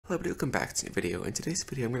Hello everybody, welcome back to a new video. In today's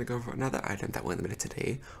video I'm going to go over another item that went limited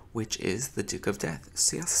today, which is the Duke of Death.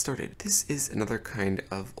 So yeah, let's get started. This is another kind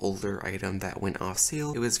of older item that went off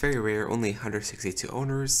sale. It was very rare, only 162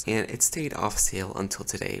 owners, and it stayed off sale until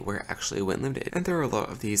today where it actually went limited. And there are a lot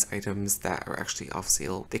of these items that are actually off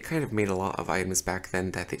sale. They kind of made a lot of items back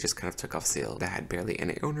then that they just kind of took off sale that had barely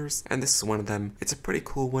any owners, and this is one of them. It's a pretty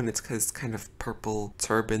cool one. It's kind of purple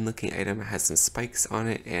turban looking item. It has some spikes on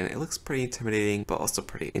it and it looks pretty intimidating but also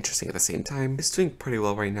pretty interesting at the same time. It's doing pretty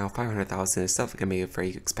well right now. 500,000 is definitely gonna be a very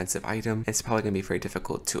expensive item. It's probably gonna be very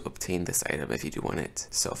difficult to obtain this item if you do want it.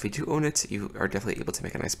 So if you do own it, you are definitely able to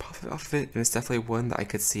make a nice profit off of it, and it's definitely one that I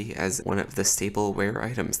could see as one of the staple rare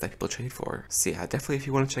items that people trade for. So yeah, definitely if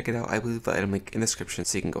you want to check it out, I will leave the item link in the description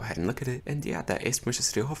so you can go ahead and look at it. And yeah, that is pretty much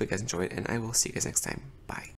this video. Hopefully you guys enjoyed, and I will see you guys next time. Bye.